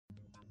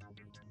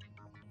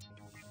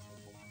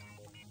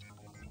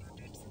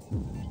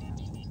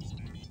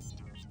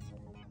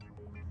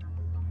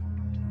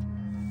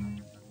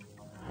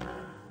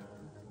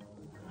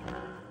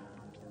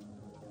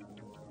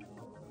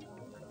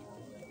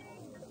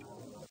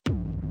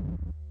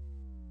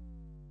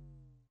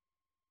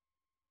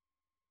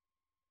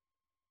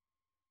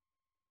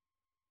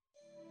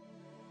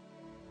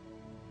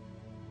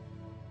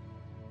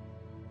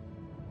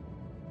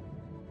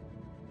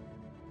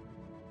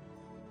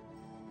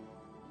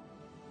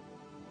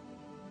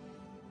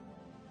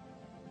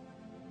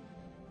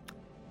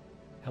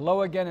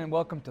Hello again and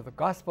welcome to the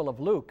Gospel of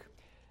Luke.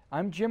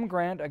 I'm Jim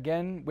Grant,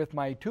 again with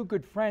my two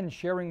good friends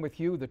sharing with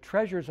you the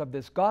treasures of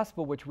this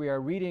Gospel which we are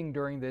reading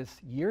during this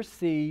Year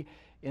C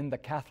in the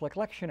Catholic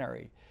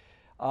Lectionary.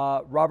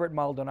 Robert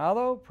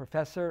Maldonado,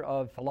 professor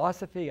of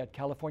philosophy at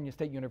California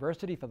State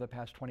University for the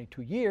past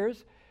 22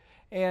 years,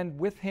 and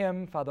with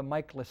him Father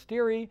Mike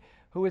Lastiri,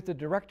 who is the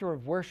director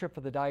of worship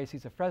for the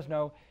Diocese of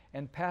Fresno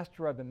and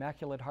pastor of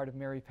Immaculate Heart of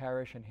Mary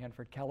Parish in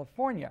Hanford,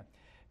 California.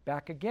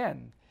 Back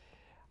again.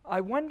 I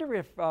wonder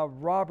if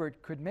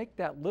Robert could make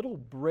that little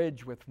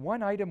bridge with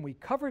one item we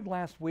covered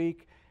last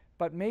week,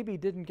 but maybe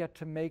didn't get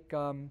to make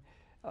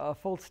a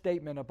full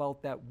statement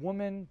about that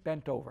woman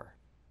bent over.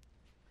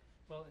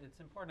 Well, it's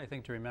important, I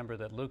think, to remember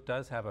that Luke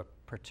does have a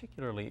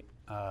particularly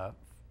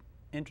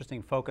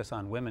interesting focus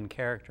on women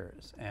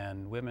characters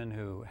and women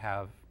who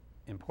have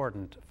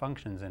important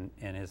functions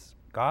in his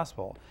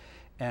gospel.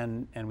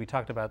 And we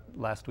talked about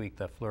last week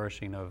the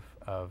flourishing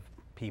of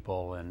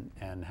people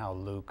and how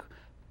Luke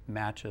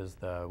matches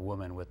the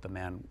woman with the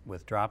man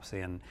with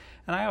dropsy, and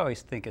I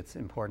always think it's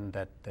important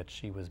that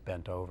she was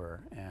bent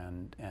over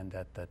and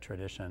that the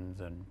traditions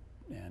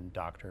and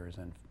doctors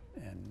and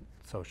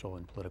social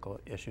and political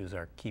issues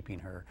are keeping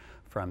her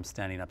from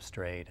standing up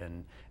straight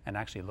and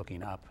actually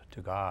looking up to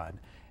God,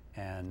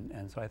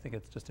 and so I think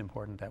it's just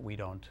important that we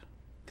don't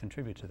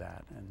contribute to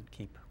that and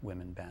keep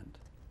women bent.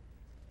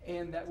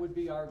 And that would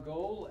be our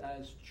goal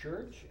as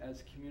church,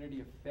 as community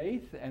of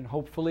faith, and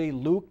hopefully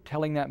Luke,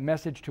 telling that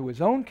message to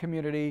his own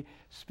community,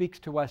 speaks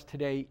to us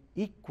today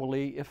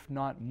equally, if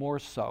not more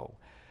so.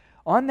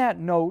 On that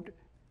note,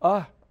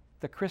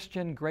 the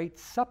Christian Great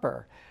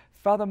Supper.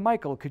 Father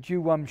Michael, could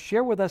you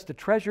share with us the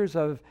treasures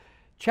of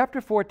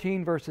chapter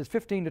 14, verses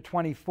 15 to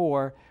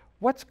 24?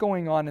 What's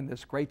going on in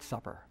this Great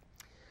Supper?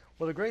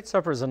 Well, the Great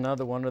Supper is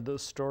another one of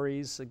those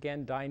stories,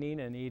 again,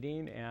 dining and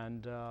eating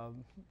and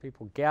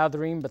people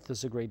gathering, but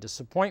there's a great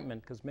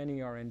disappointment because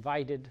many are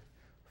invited,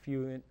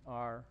 few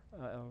are,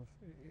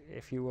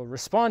 if you will,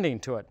 responding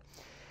to it.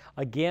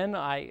 Again,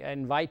 I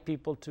invite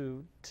people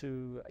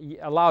to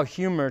allow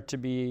humor to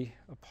be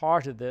a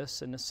part of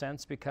this in a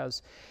sense,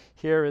 because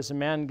here as a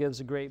man gives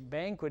a great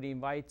banquet, he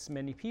invites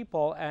many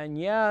people, and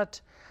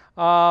yet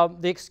the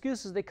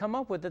excuses they come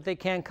up with that they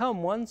can't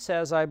come. One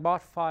says, I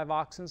bought 5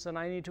 oxen and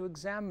I need to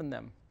examine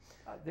them.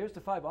 There's the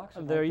 5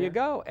 oxen. There you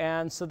go.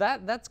 And so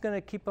that's going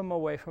to keep them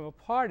away from a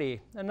party.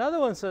 Another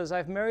one says,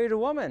 I've married a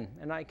woman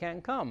and I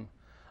can't come.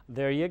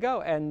 There you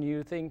go. And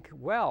you think,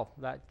 well,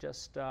 that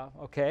just,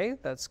 okay,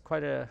 that's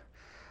quite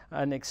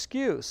an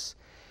excuse.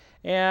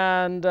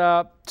 And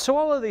so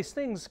all of these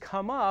things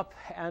come up,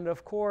 and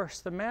of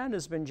course the man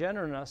has been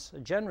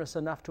generous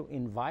enough to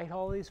invite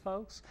all these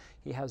folks.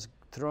 He has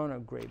thrown a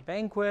great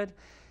banquet,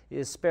 he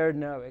has spared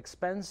no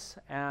expense,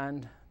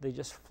 and they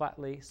just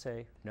flatly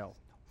say no.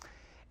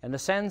 In the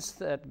sense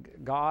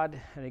that God,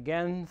 and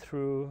again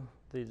through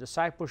the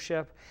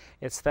discipleship,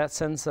 it's that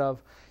sense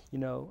of,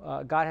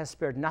 God has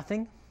spared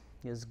nothing,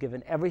 He has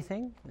given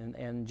everything,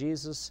 and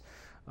Jesus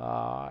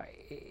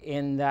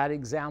in that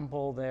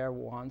example there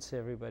wants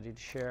everybody to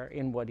share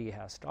in what He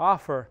has to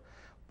offer,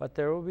 but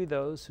there will be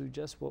those who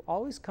just will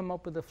always come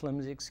up with a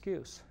flimsy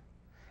excuse.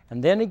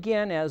 And then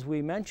again, as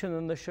we mentioned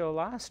in the show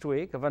last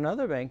week of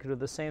another banquet of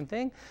the same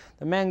thing,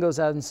 the man goes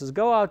out and says,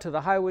 go out to the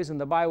highways and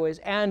the byways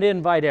and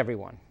invite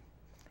everyone.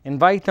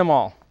 Invite them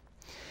all.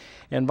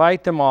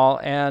 Invite them all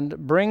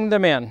and bring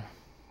them in.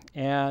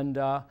 And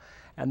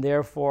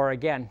therefore,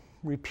 again,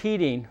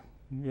 repeating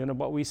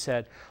what we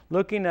said,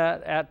 looking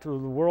at the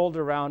world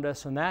around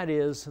us, and that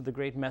is the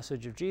great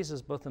message of Jesus,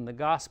 both in the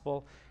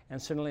gospel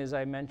and certainly, as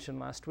I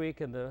mentioned last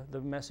week, in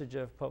the message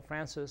of Pope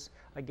Francis,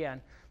 again,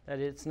 that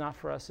it's not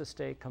for us to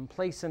stay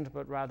complacent,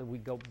 but rather we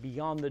go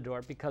beyond the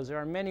door, because there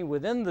are many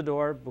within the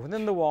door,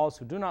 within the walls,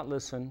 who do not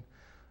listen,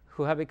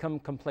 who have become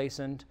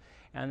complacent,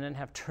 and then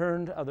have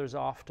turned others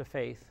off to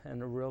faith,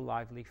 and a real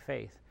lively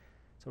faith.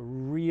 It's a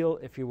real,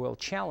 if you will,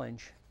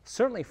 challenge,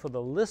 certainly for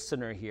the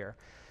listener here.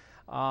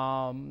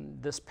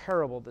 This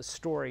parable, this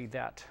story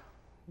that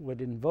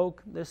would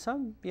invoke, there's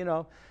some,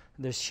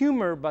 there's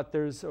humor, but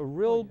there's a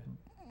real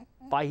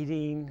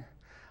biting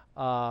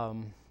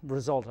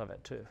result of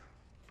it too.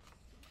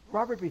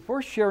 Robert,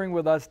 before sharing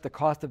with us the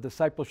cost of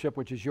discipleship,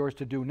 which is yours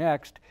to do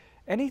next,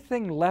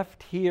 anything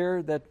left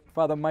here that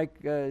Father Mike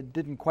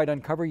didn't quite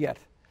uncover yet?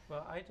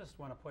 Well, I just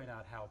want to point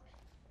out how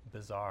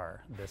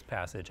bizarre this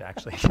passage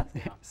actually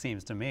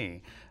seems to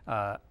me.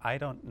 I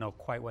don't know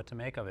quite what to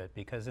make of it,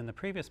 because in the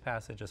previous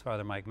passage, as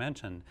Father Mike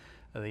mentioned,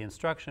 the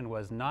instruction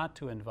was not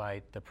to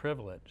invite the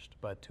privileged,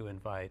 but to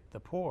invite the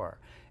poor.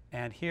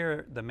 And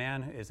here the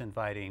man is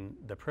inviting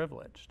the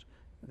privileged,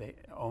 the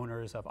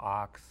owners of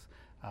ox,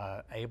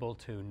 able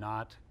to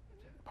not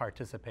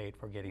participate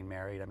for getting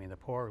married. I mean, the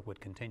poor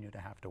would continue to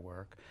have to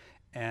work.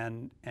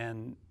 And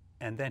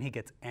then he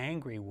gets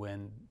angry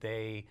when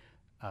they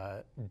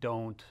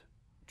don't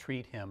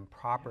treat him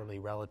properly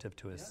relative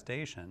to his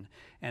station.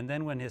 And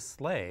then when his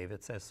slave,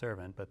 it says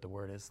servant, but the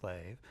word is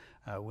slave,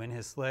 when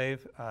his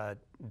slave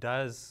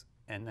does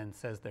and then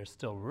says there's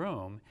still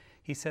room,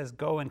 he says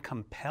go and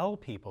compel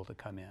people to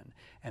come in.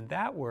 And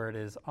that word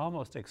is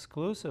almost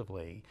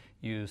exclusively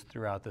used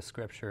throughout the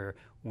scripture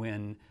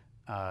when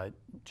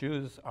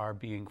Jews are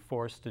being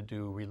forced to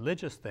do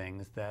religious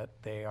things that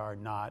they are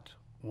not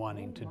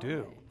wanting to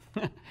do.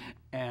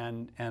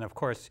 And of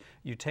course,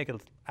 you take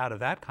it out of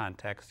that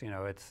context,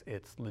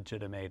 it's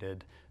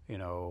legitimated,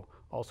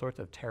 all sorts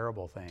of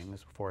terrible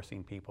things,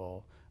 forcing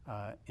people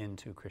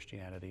into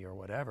Christianity or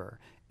whatever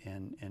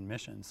in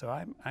mission. So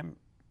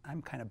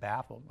I'm kind of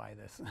baffled by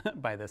this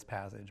by this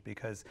passage,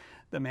 because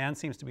the man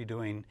seems to be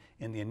doing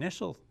in the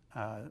initial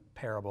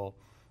parable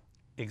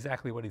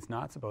exactly what he's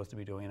not supposed to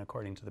be doing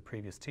according to the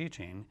previous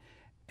teaching,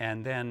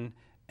 and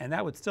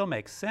that would still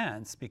make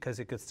sense because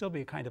it could still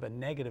be kind of a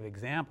negative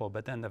example,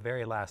 but then the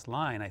very last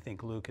line, I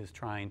think Luke is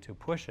trying to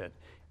push it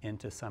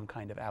into some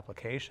kind of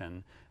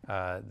application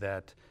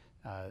that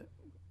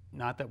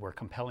not that we're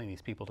compelling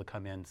these people to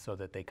come in so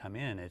that they come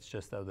in, it's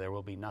just that there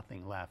will be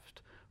nothing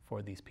left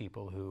for these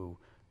people who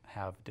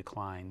have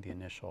declined the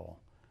initial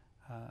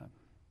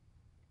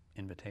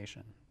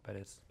invitation. But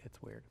it's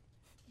weird.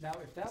 Now,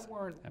 if that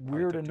weren't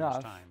weird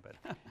enough, time,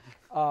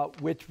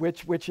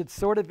 which it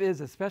sort of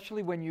is,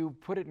 especially when you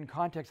put it in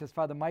context, as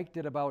Father Mike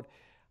did, about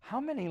how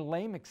many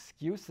lame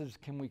excuses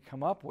can we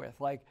come up with?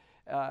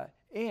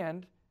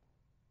 And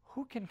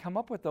who can come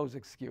up with those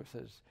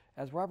excuses?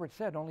 As Robert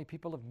said, only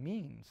people of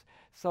means.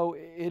 So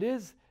it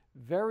is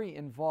very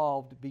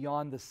involved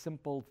beyond the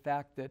simple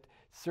fact that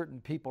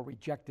certain people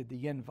rejected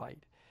the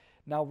invite.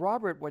 Now,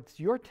 Robert, what's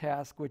your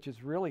task, which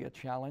is really a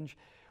challenge?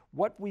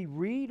 What we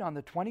read on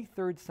the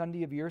 23rd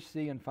Sunday of Year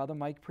C, and Father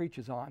Mike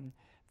preaches on,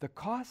 the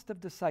cost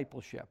of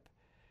discipleship.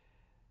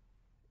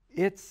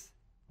 It's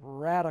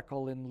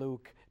radical in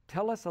Luke.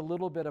 Tell us a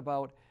little bit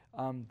about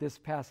this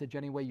passage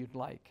any way you'd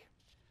like.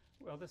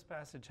 Well, this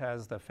passage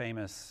has the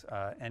famous,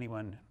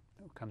 anyone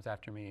who comes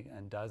after me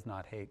and does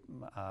not hate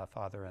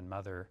father and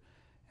mother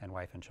and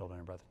wife and children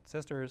and brothers and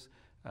sisters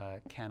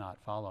cannot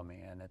follow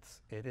me. And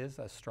it is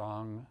a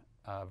strong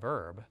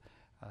verb,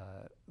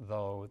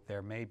 though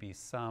there may be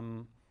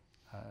some,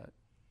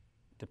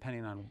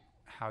 depending on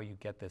how you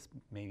get this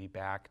maybe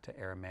back to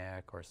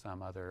Aramaic or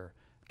some other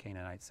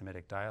Canaanite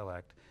Semitic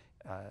dialect,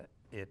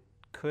 it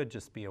could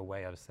just be a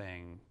way of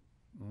saying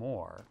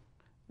more,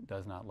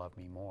 does not love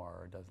me more,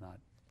 or does not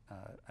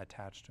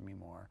attach to me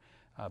more.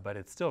 But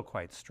it's still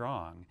quite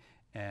strong.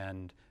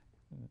 And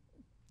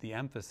the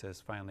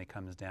emphasis finally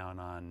comes down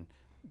on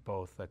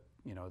both the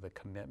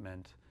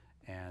commitment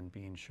and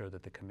being sure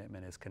that the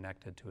commitment is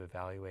connected to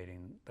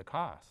evaluating the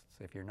costs.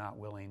 If you're not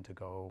willing to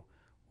go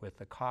with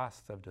the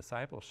costs of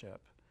discipleship,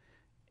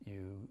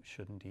 you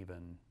shouldn't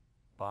even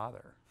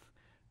bother.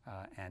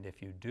 And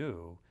if you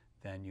do,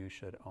 then you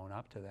should own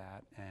up to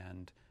that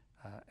and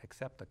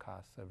accept the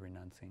costs of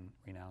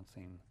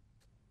renouncing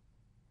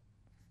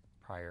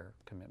prior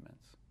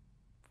commitments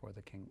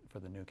for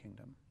the new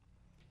kingdom.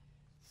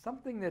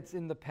 Something that's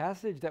in the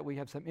passage that we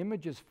have some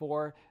images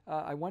for,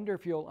 I wonder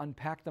if you'll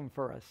unpack them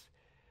for us.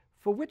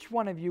 For which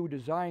one of you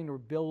design or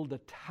build a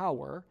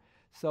tower?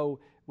 So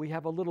we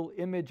have a little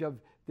image of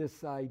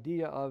this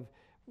idea of,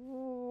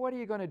 what are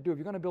you going to do? If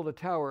you're going to build a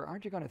tower,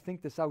 aren't you going to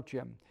think this out,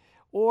 Jim?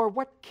 Or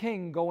what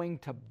king going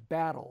to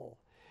battle?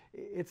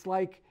 It's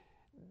like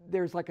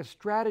there's like a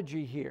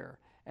strategy here.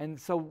 And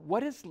so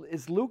what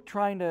is Luke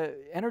trying to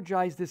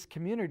energize this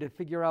community to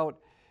figure out,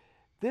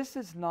 this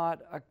is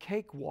not a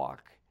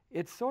cakewalk.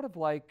 It's sort of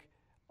like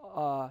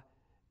a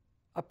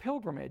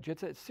pilgrimage.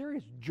 It's a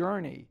serious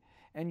journey,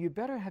 and you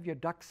better have your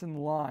ducks in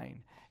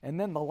line. And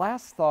then the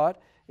last thought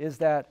is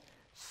that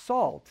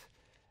salt,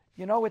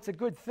 it's a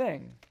good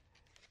thing,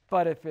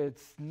 but if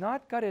it's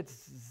not got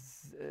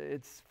its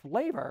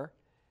flavor,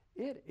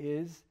 it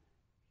is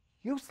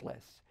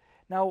useless.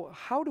 Now,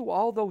 how do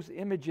all those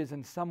images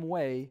in some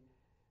way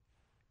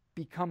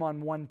become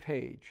on one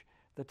page?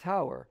 The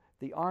tower,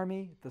 the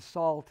army, the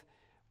salt.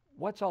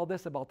 What's all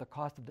this about the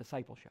cost of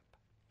discipleship?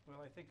 Well,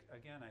 I think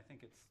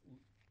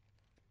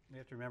we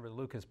have to remember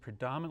Luke is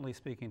predominantly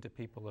speaking to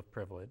people of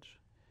privilege,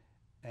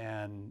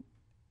 and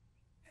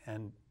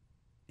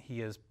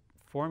he is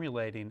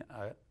formulating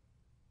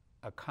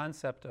a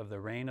concept of the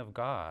reign of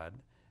God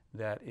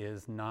that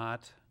is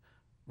not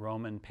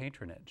Roman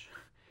patronage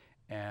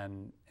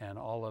and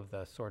all of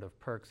the sort of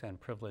perks and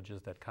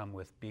privileges that come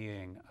with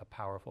being a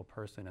powerful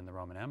person in the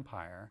Roman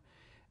Empire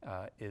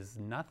is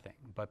nothing.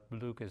 But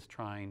Luke is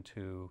trying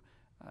to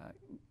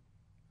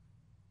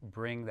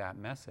bring that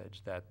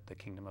message that the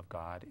kingdom of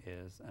God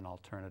is an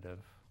alternative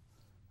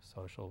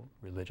social,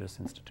 religious,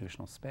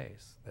 institutional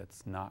space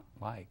that's not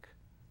like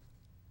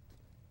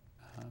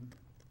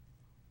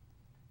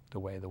the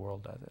way the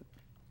world does it.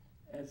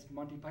 As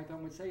Monty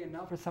Python would say, and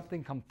now for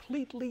something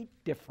completely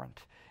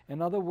different.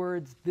 In other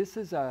words, this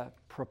is a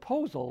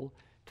proposal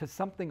to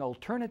something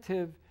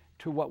alternative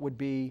to what would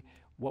be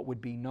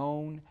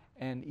known,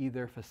 and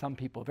either for some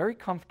people very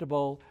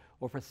comfortable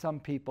or for some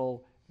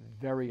people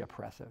very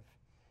oppressive.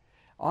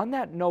 On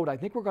that note, I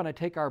think we're going to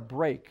take our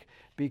break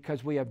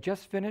because we have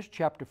just finished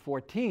chapter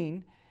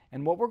 14,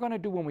 and what we're going to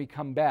do when we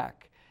come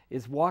back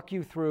is walk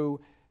you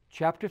through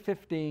chapter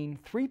 15,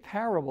 3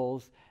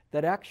 parables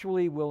that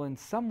actually will in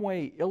some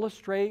way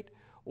illustrate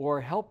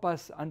or help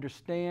us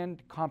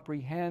understand,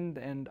 comprehend,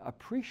 and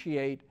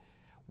appreciate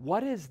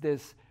what is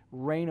this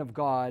reign of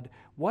God,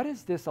 what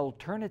is this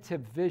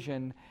alternative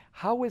vision,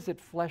 how is it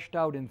fleshed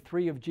out in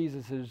 3 of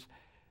Jesus's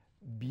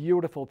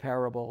beautiful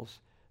parables,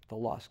 the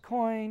lost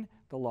coin,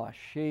 the lost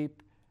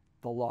sheep,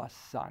 the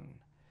lost son.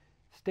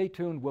 Stay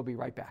tuned, we'll be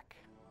right back.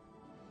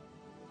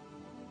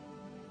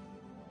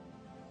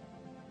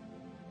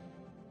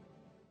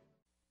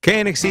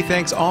 KNXT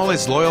thanks all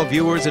its loyal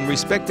viewers and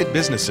respected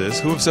businesses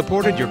who have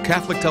supported your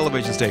Catholic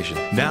television station.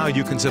 Now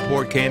you can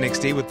support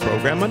KNXT with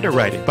program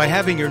underwriting by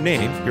having your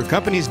name, your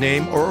company's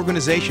name, or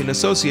organization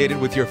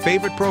associated with your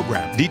favorite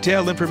program.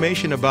 Detailed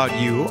information about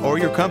you or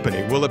your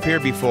company will appear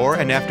before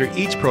and after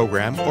each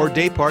program or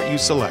day part you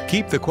select.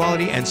 Keep the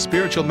quality and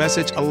spiritual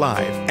message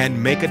alive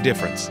and make a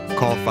difference.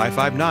 Call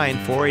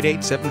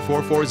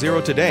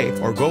 559-488-7440 today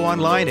or go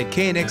online at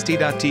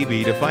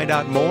KNXT-TV to find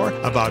out more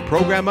about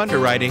program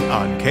underwriting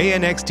on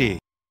KNXT. I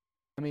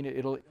mean,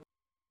 it'll...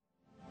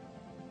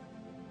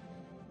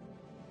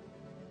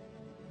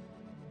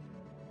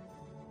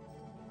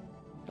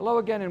 Hello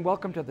again and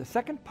welcome to the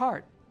second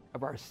part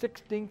of our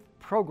 16th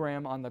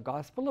program on the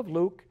Gospel of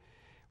Luke.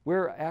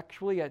 We're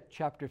actually at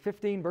chapter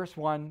 15, verse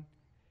 1,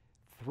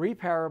 3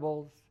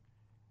 parables.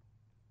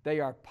 They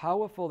are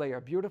powerful, they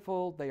are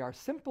beautiful, they are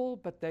simple,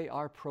 but they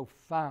are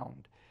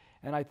profound.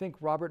 And I think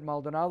Robert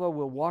Maldonado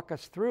will walk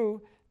us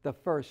through the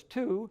first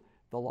 2,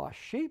 the lost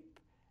sheep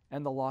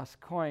and the lost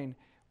coin.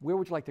 Where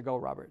would you like to go,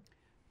 Robert?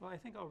 Well, I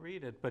think I'll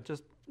read it, but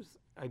just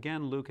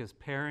again, Luke is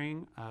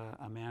pairing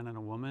a man and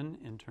a woman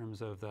in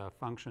terms of the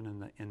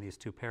function in these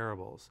 2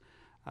 parables.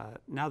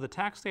 Now the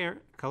tax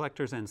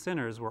collectors and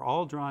sinners were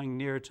all drawing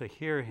near to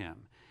hear him,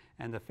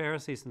 and the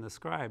Pharisees and the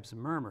scribes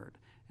murmured.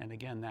 And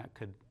again, that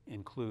could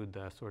include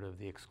the sort of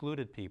the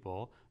excluded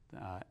people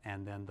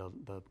and then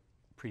the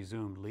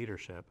presumed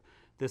leadership.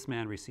 This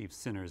man receives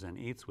sinners and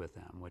eats with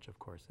them, which of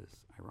course is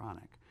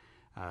ironic.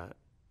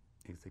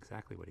 It's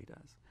exactly what he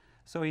does.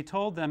 So he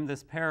told them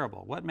this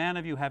parable. What man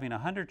of you having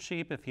 100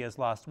 sheep, if he has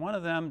lost one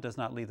of them, does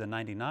not leave the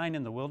 99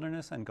 in the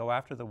wilderness and go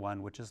after the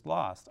one which is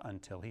lost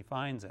until he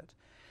finds it?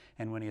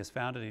 And when he has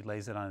found it, he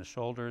lays it on his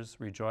shoulders,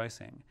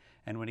 rejoicing.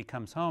 And when he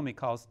comes home, he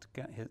calls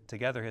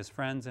together his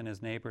friends and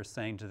his neighbors,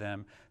 saying to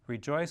them,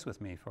 Rejoice with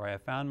me, for I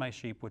have found my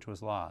sheep which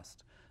was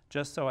lost.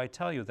 Just so I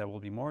tell you, there will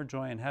be more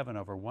joy in heaven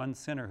over one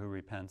sinner who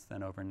repents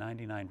than over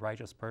 99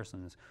 righteous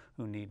persons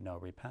who need no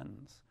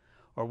repentance.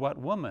 Or what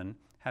woman,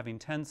 having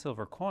 10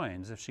 silver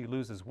coins, if she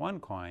loses one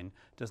coin,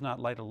 does not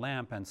light a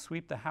lamp and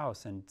sweep the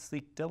house and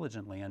seek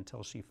diligently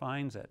until she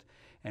finds it?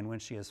 And when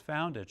she has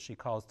found it, she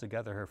calls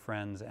together her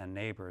friends and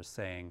neighbors,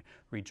 saying,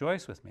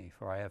 Rejoice with me,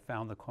 for I have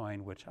found the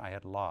coin which I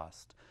had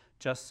lost.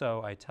 Just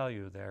so I tell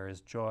you, there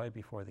is joy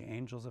before the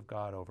angels of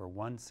God over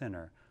one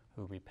sinner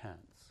who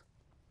repents.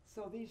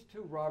 So these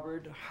 2,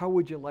 Robert, how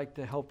would you like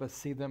to help us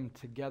see them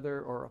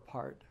together or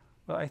apart?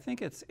 Well, I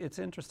think it's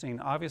interesting.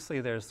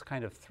 Obviously, there's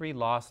kind of 3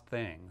 lost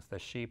things, the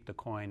sheep, the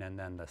coin, and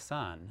then the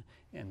son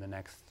in the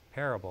next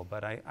parable.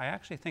 But I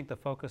actually think the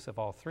focus of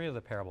all 3 of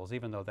the parables,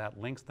 even though that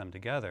links them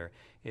together,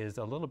 is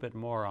a little bit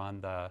more on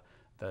the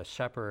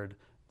shepherd,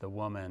 the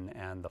woman,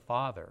 and the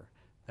father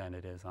than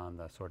it is on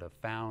the sort of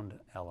found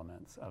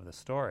elements of the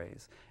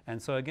stories. And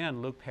so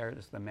again, Luke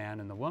pairs the man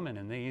and the woman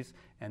in these,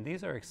 and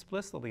these are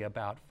explicitly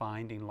about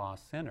finding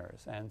lost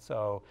sinners. And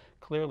so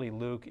clearly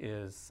Luke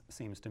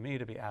seems to me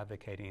to be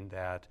advocating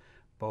that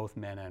both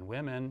men and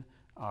women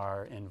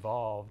are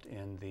involved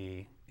in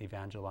the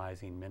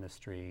evangelizing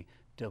ministry,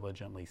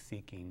 diligently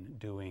seeking,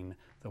 doing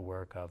the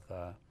work of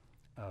the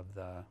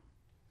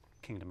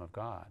kingdom of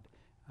God.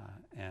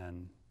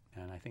 And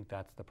I think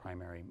that's the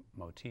primary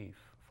motif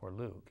for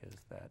Luke, is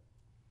that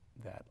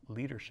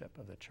leadership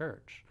of the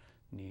church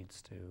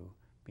needs to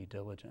be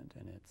diligent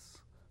in its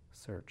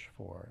search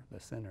for the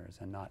sinners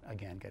and not,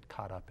 again, get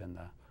caught up in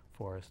the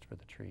forest for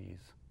the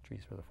trees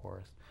for the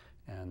forest,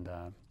 and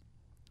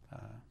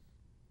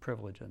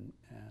privilege and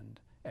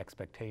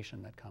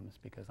expectation that comes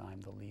because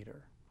I'm the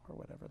leader or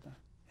whatever the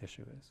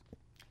issue is.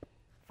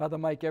 Father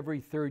Mike, every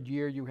 3rd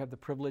year you have the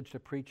privilege to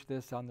preach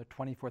this on the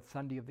 24th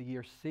Sunday of the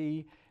year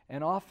C,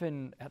 and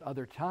often at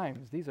other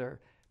times. These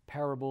are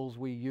parables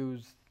we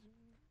use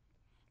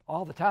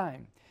all the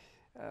time.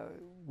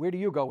 Where do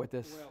you go with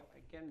this? Well,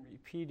 again,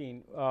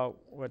 repeating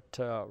what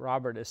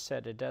Robert has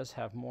said, it does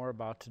have more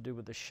to do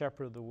with the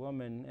shepherd, the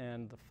woman,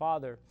 and the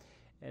father.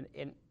 And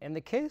in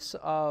the case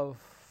of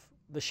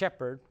the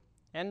shepherd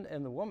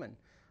and the woman,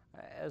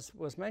 as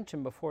was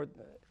mentioned before,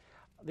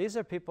 these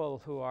are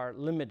people who are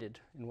limited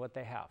in what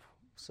they have.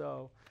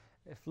 So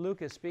if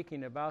Luke is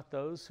speaking about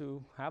those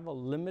who have a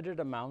limited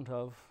amount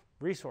of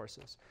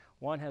resources,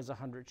 one has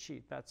 100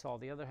 sheep, that's all.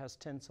 The other has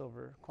 10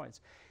 silver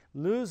coins.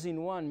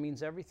 Losing one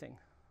means everything,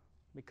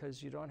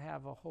 because you don't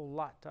have a whole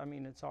lot. I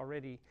mean, it's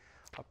already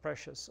a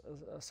precious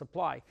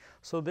supply.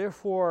 So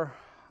therefore,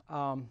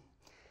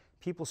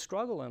 people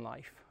struggle in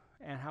life,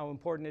 and how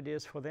important it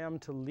is for them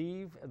to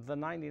leave the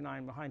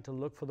 99 behind to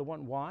look for the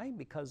one. Why?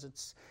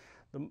 Because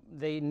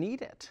they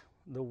need it.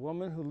 The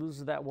woman who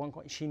loses that one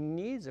coin, she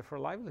needs it for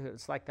livelihood.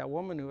 It's like that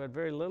woman who had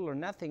very little or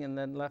nothing and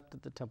then left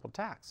at the temple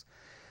tax.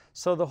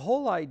 So the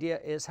whole idea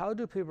is, how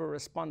do people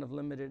respond of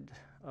limited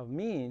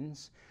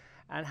means,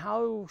 and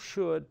how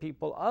should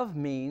people of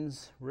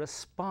means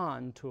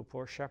respond to a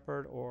poor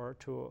shepherd or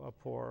to a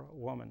poor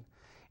woman?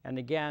 And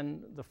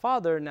again, the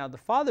father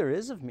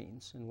is of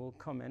means, and we'll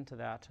come into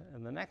that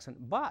in the next one,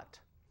 but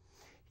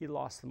he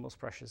lost the most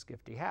precious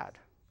gift he had.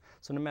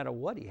 So no matter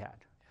what he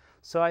had.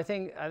 So I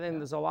think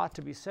there's a lot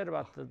to be said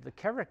about the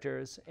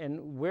characters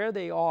and where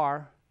they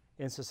are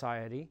in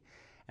society,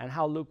 and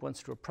how Luke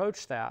wants to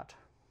approach that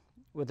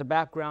with the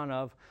background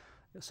of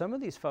some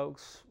of these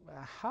folks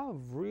have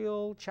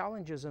real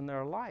challenges in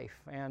their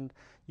life, and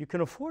you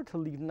can afford to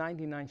leave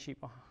 99 sheep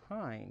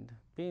behind.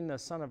 Being the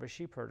son of a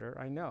sheep herder,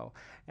 I know.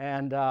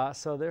 And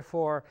so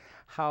therefore,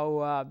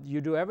 how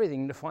you do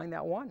everything to find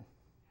that one.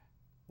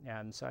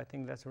 And so I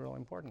think that's really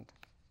important.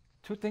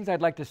 Two things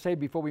I'd like to say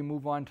before we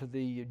move on to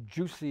the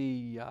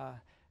juicy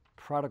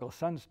prodigal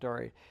son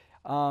story.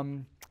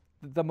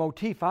 The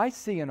motif I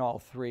see in all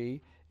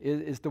three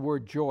is the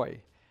word joy,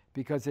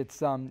 because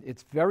it's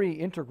very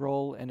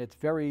integral, and it's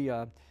very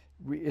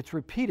it's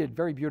repeated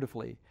very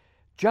beautifully.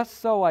 Just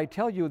so I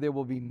tell you, there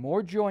will be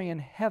more joy in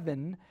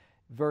heaven,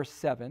 verse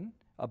 7,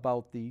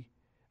 about the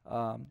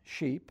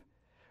sheep.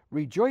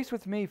 Rejoice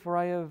with me, for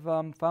I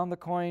have found the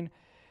coin.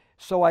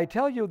 So I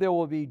tell you, there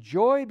will be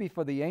joy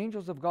before the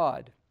angels of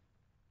God.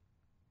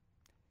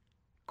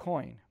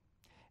 Coin.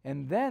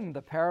 And then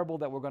the parable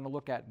that we're going to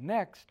look at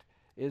next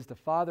is the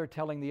father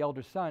telling the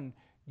elder son,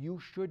 you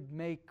should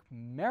make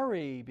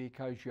merry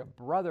because your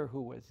brother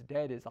who was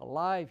dead is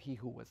alive, he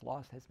who was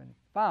lost has been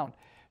found.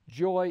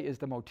 Joy is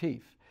the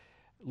motif.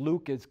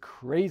 Luke is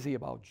crazy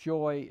about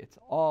joy. It's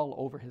all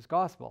over his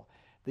gospel.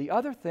 The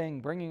other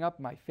thing, bringing up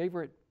my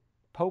favorite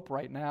pope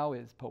right now,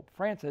 is Pope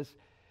Francis.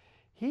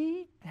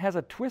 He has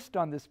a twist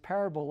on this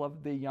parable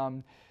of the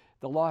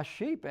lost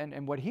sheep,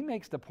 and what he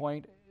makes the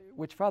point,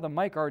 which Father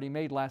Mike already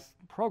made last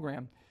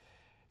program,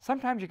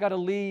 sometimes you got to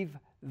leave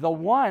the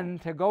one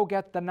to go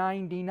get the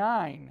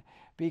 99,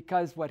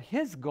 because what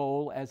his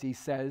goal, as he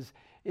says,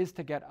 is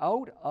to get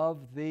out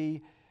of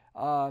the,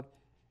 to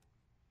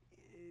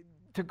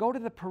go to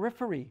the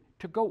periphery,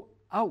 to go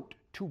out,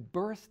 to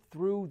burst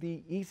through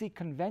the easy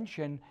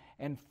convention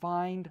and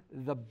find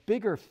the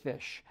bigger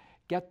fish,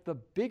 get the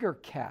bigger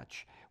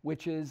catch,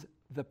 which is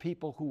the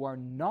people who are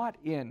not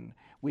in.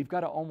 We've got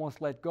to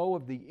almost let go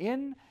of the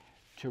in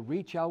to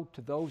reach out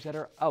to those that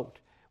are out,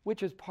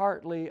 which is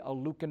partly a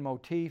Lucan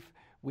motif.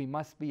 We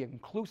must be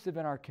inclusive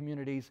in our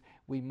communities.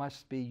 We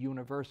must be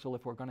universal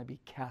if we're going to be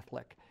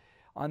Catholic.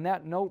 On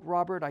that note,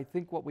 Robert, I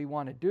think what we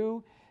want to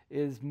do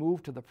is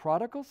move to the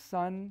prodigal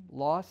son,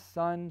 lost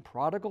son,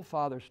 prodigal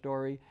father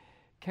story.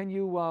 Can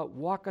you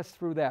walk us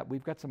through that?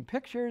 We've got some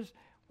pictures.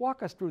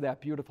 Walk us through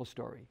that beautiful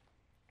story.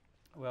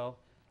 Well,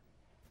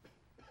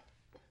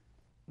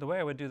 the way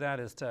I would do that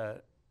is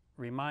to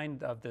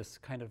remind of this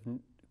kind of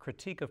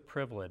critique of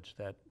privilege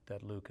that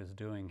Luke is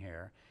doing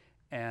here.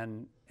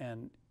 And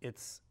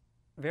it's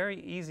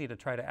very easy to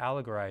try to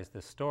allegorize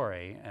this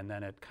story, and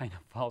then it kind of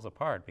falls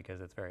apart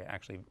because it's very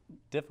actually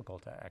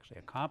difficult to actually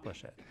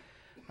accomplish it.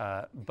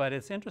 But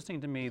it's interesting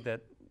to me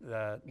that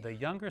the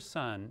younger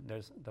son,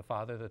 there's the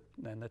father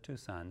and the two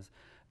sons,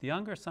 the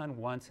younger son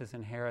wants his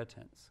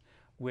inheritance,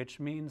 which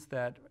means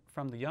that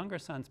from the younger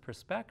son's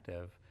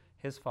perspective,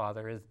 his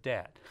father is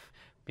dead,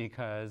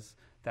 because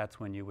that's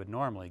when you would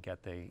normally get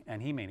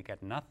and he may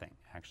get nothing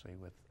actually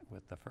with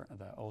the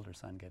older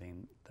son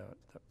getting the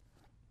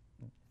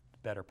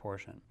better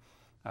portion.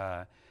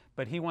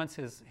 But he wants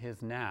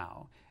his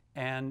now.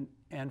 And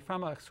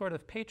from a sort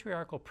of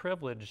patriarchal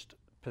privileged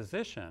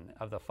position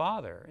of the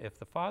father, if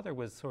the father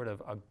was sort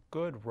of a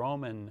good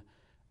Roman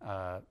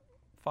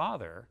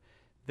father,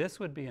 this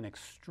would be an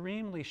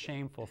extremely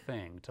shameful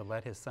thing to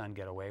let his son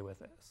get away with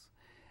this.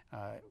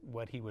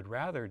 What he would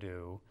rather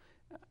do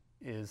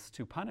is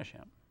to punish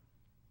him,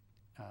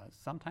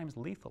 sometimes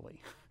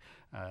lethally.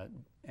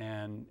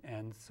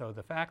 And so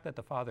the fact that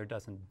the father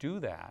doesn't do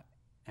that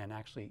and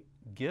actually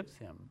gives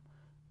him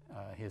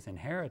his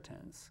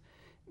inheritance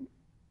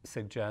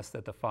suggests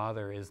that the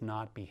father is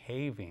not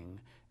behaving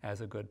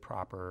as a good,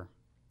 proper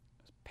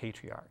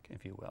patriarch,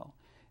 if you will.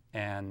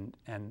 And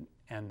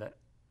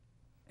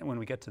when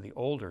we get to the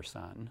older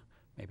son,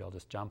 maybe I'll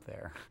just jump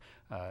there,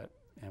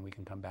 and we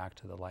can come back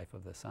to the life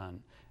of the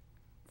son,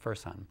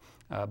 first son.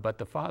 But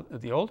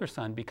the older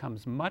son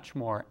becomes much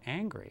more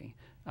angry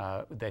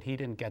that he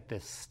didn't get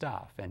this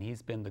stuff, and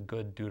he's been the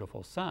good,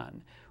 dutiful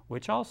son,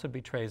 which also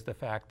betrays the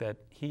fact that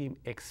he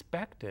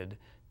expected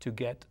to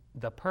get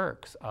the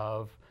perks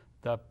of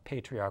the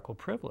patriarchal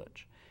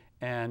privilege.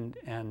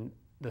 And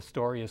the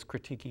story is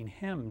critiquing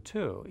him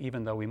too,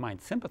 even though we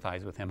might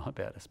sympathize with him a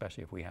bit,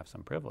 especially if we have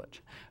some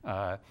privilege,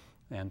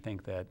 and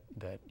think that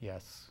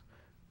yes,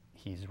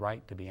 he's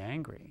right to be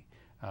angry.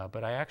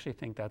 But I actually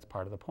think that's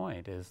part of the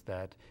point, is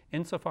that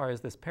insofar as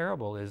this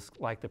parable is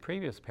like the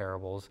previous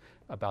parables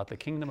about the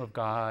kingdom of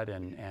God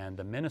and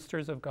the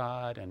ministers of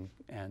God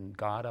and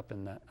God up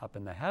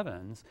in the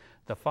heavens,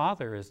 the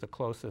Father is the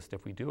closest,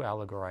 if we do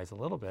allegorize a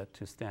little bit,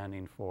 to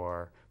standing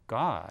for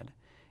God.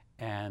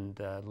 And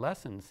the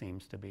lesson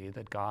seems to be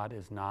that God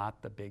is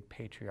not the big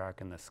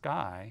patriarch in the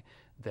sky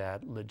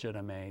that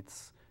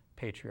legitimates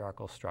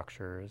patriarchal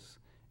structures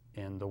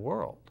in the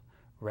world.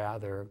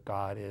 Rather,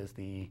 God is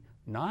the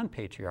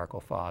non-patriarchal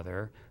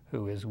father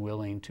who is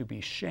willing to be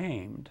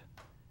shamed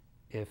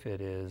if it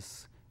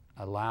is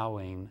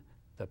allowing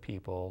the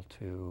people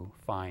to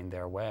find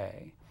their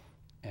way,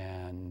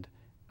 and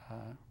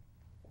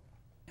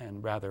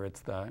rather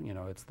it's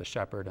the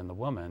shepherd and the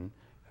woman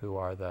who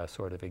are the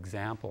sort of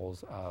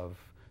examples of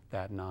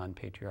that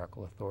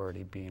non-patriarchal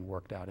authority being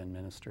worked out in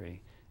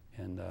ministry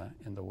in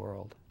the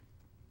world.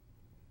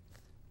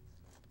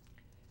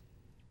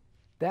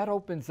 That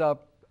opens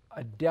up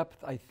a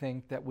depth, I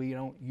think, that we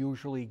don't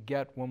usually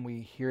get when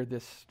we hear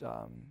this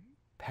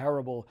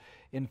parable.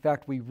 In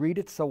fact, we read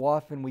it so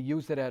often, we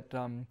use it at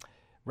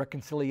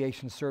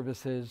reconciliation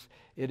services.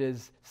 It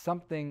is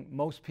something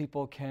most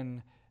people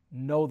can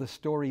know the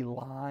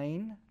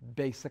storyline,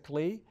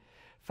 basically.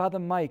 Father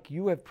Mike,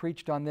 you have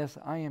preached on this,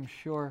 I am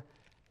sure,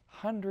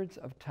 hundreds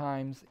of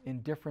times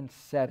in different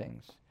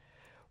settings.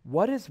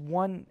 What is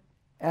one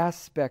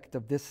aspect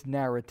of this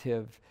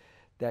narrative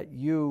that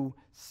you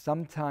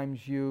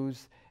sometimes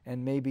use,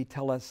 and maybe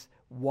tell us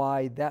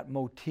why that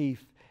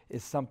motif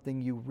is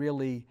something you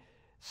really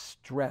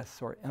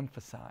stress or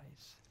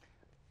emphasize?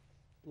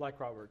 Like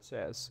Robert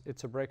says,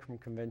 it's a break from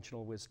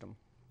conventional wisdom.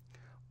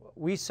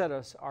 We set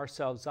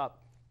ourselves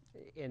up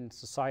in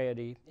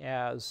society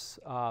as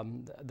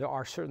there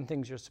are certain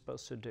things you're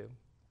supposed to do.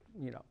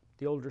 You know,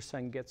 the older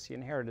son gets the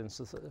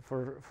inheritance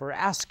for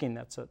asking.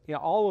 That's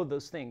all of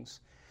those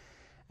things,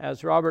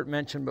 as Robert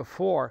mentioned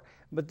before.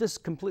 But this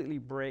completely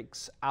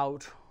breaks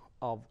out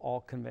of all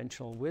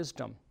conventional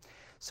wisdom.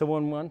 So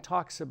when one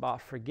talks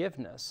about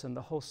forgiveness and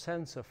the whole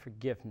sense of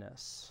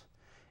forgiveness,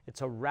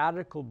 it's a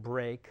radical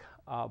break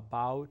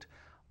about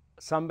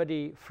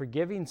somebody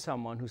forgiving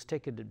someone who's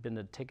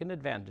been taken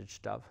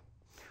advantage of,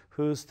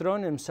 who's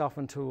thrown himself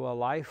into a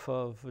life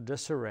of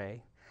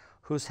disarray,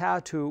 who's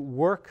had to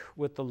work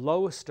with the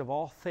lowest of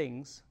all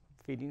things,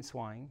 feeding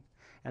swine,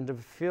 and to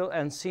feel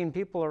and seeing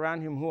people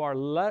around him who are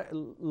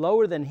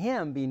lower than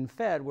him being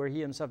fed, where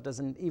he himself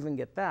doesn't even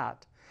get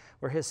that,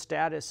 where his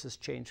status has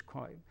changed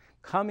quite.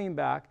 Coming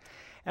back,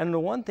 and the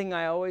one thing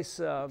I always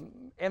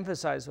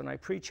emphasize when I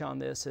preach on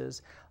this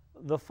is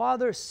the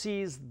Father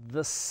sees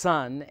the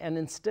Son, and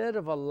instead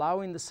of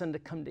allowing the Son to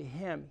come to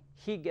him,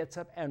 he gets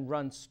up and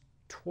runs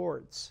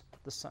towards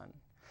the Son.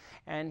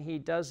 And he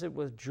does it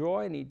with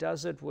joy, and he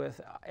does it with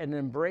an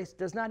embrace,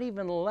 does not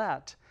even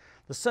let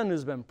the Son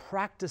who's been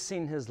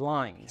practicing his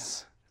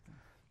lines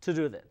to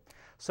do that.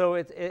 So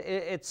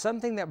it's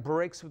something that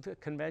breaks with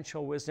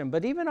conventional wisdom,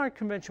 but even our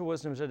conventional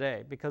wisdom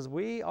today, because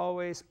we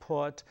always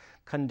put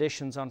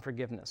conditions on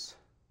forgiveness.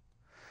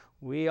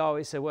 We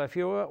always say, well, if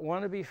you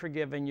want to be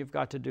forgiven, you've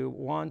got to do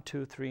 1,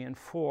 2, 3, and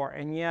 4.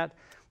 And yet,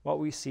 what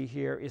we see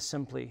here is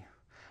simply,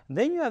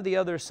 then you have the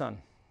other son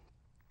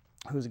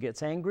who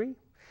gets angry,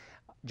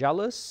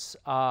 jealous,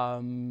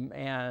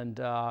 and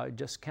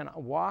just cannot.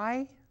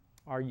 Why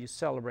are you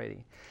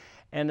celebrating?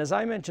 And as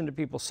I mentioned to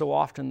people so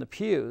often in the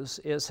pews,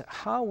 is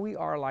how we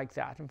are like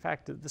that. In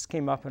fact, this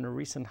came up in a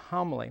recent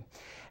homily.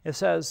 It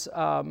says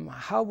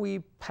how we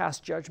pass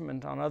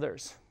judgment on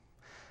others.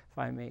 If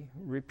I may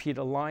repeat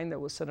a line that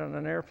was said on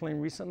an airplane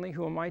recently,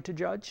 who am I to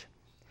judge?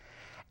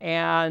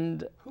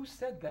 And who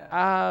said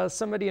that?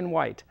 Somebody in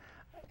white.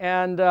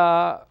 And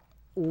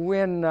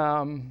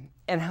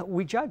and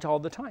we judge all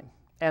the time.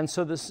 And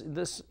so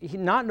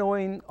not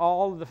knowing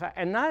all of the facts,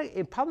 and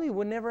it probably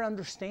would never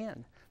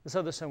understand. This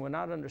other son would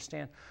not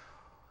understand.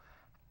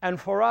 And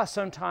for us,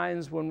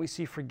 sometimes when we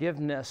see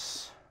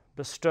forgiveness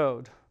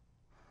bestowed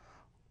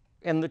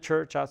in the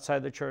church,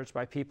 outside the church,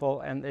 by people,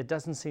 and it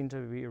doesn't seem to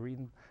be a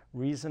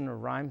reason or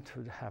rhyme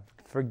to have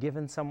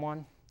forgiven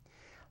someone,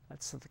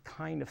 that's the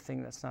kind of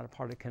thing that's not a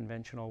part of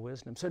conventional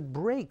wisdom. So it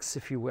breaks,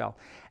 if you will.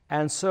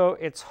 And so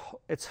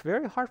it's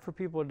very hard for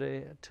people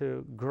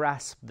to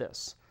grasp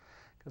this,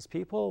 because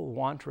people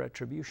want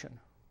retribution.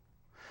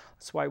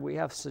 That's why we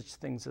have such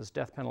things as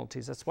death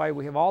penalties. That's why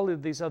we have all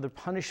of these other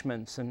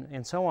punishments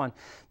and so on,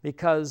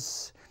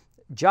 because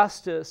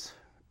justice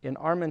in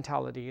our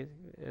mentality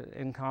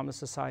in common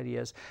society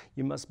is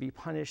you must be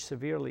punished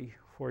severely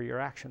for your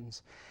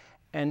actions.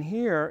 And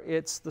here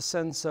it's the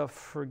sense of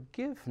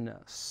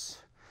forgiveness.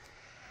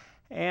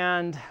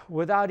 And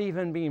without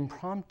even being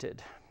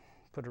prompted,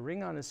 put a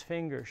ring on his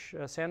finger,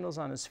 sandals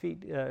on his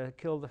feet,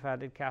 kill the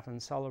fatted calf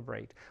and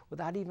celebrate,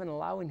 without even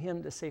allowing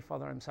him to say,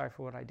 Father, I'm sorry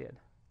for what I did.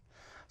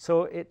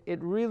 So it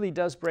really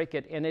does break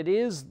it, and it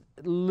is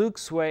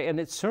Luke's way, and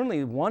it's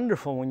certainly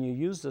wonderful when you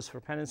use this for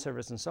penance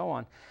service and so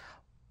on,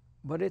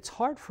 but it's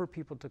hard for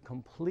people to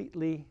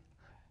completely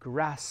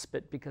grasp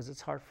it because it's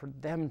hard for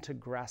them to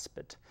grasp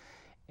it.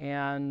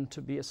 and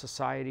to be a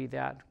society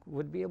that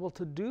would be able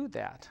to do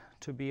that,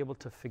 to be able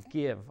to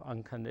forgive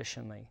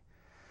unconditionally.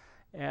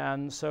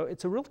 And so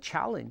it's a real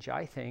challenge,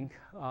 I think,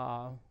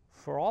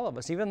 for all of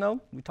us, even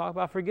though we talk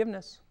about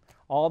forgiveness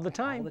all the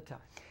time. All the time.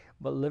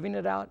 But living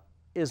it out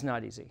is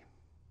not easy.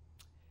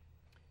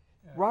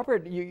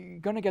 Robert, you're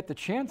going to get the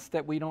chance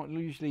that we don't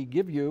usually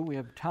give you. We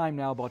have time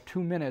now, about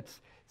 2 minutes.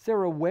 Is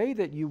there a way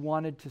that you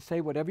wanted to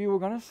say whatever you were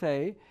going to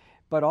say,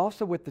 but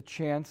also with the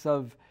chance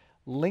of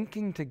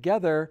linking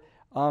together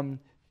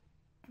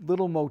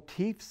little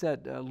motifs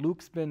that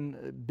Luke's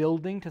been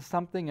building to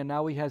something, and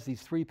now he has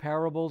these 3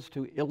 parables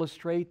to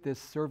illustrate this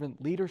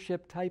servant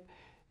leadership type?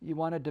 You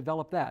want to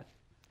develop that?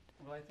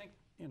 Well, I think,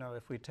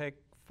 if we take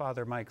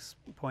Father Mike's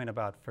point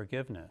about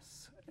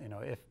forgiveness,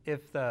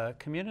 if the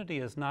community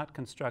is not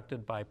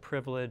constructed by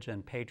privilege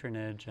and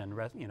patronage and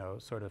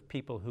sort of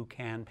people who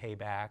can pay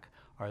back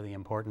are the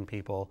important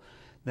people,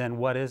 then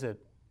what is it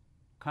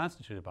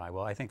constituted by?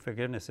 Well, I think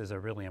forgiveness is a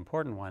really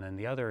important one, and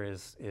the other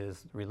is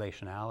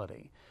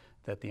relationality.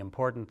 That the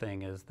important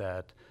thing is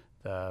that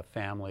the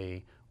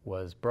family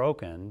was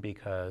broken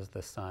because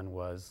the son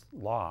was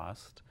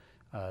lost.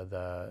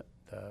 The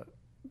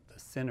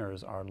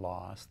sinners are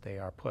lost. They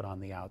are put on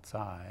the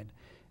outside,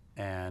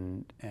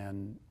 and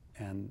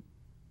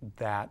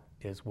that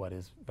is what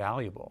is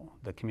valuable.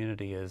 The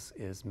community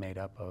is made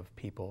up of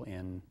people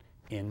in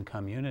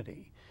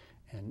community,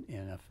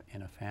 in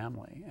a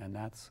family, and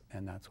that's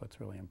what's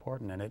really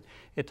important. And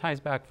it ties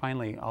back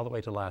finally all the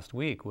way to last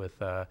week with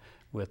the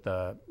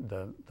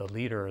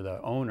leader,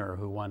 the owner,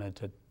 who wanted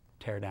to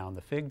tear down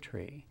the fig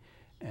tree.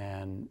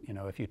 And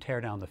if you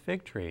tear down the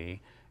fig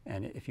tree,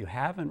 and if you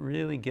haven't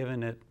really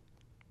given it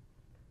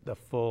the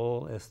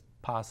fullest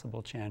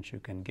possible chance you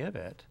can give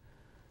it,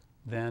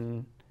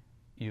 then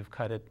you've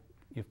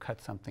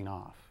cut something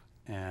off,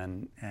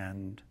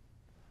 and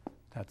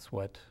that's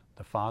what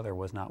the father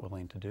was not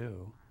willing to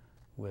do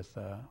with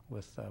the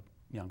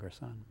younger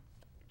son.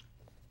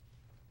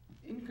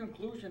 In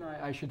conclusion,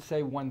 I should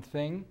say one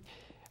thing.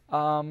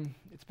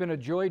 It's been a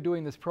joy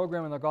doing this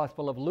program in the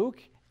Gospel of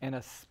Luke, and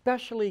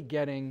especially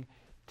getting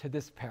to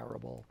this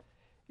parable.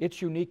 It's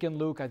unique in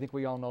Luke, I think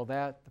we all know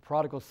that. The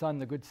prodigal son,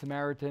 the Good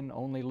Samaritan,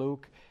 only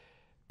Luke.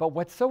 But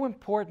what's so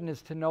important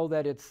is to know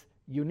that it's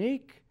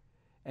unique,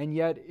 and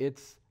yet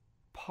it's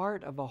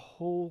part of a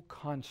whole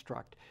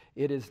construct.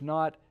 It is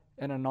not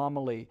an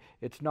anomaly.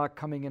 It's not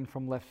coming in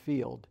from left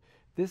field.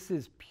 This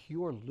is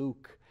pure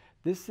Luke.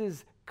 This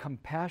is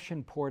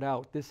compassion poured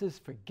out. This is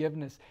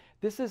forgiveness.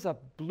 This is a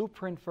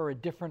blueprint for a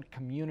different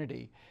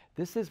community.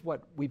 This is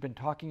what we've been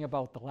talking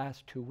about the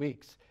last 2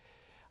 weeks.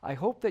 I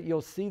hope that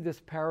you'll see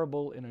this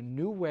parable in a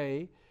new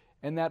way,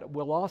 and that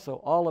we'll also,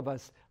 all of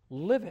us,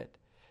 live it,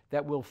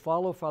 that we'll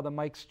follow Father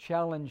Mike's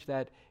challenge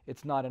that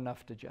it's not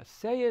enough to just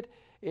say it.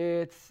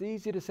 It's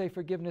easy to say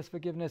forgiveness,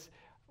 forgiveness.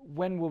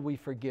 When will we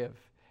forgive?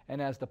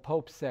 And as the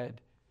Pope said,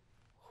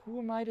 who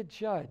am I to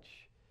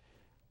judge?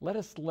 Let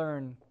us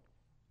learn,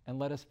 and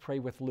let us pray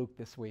with Luke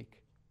this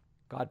week.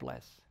 God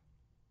bless.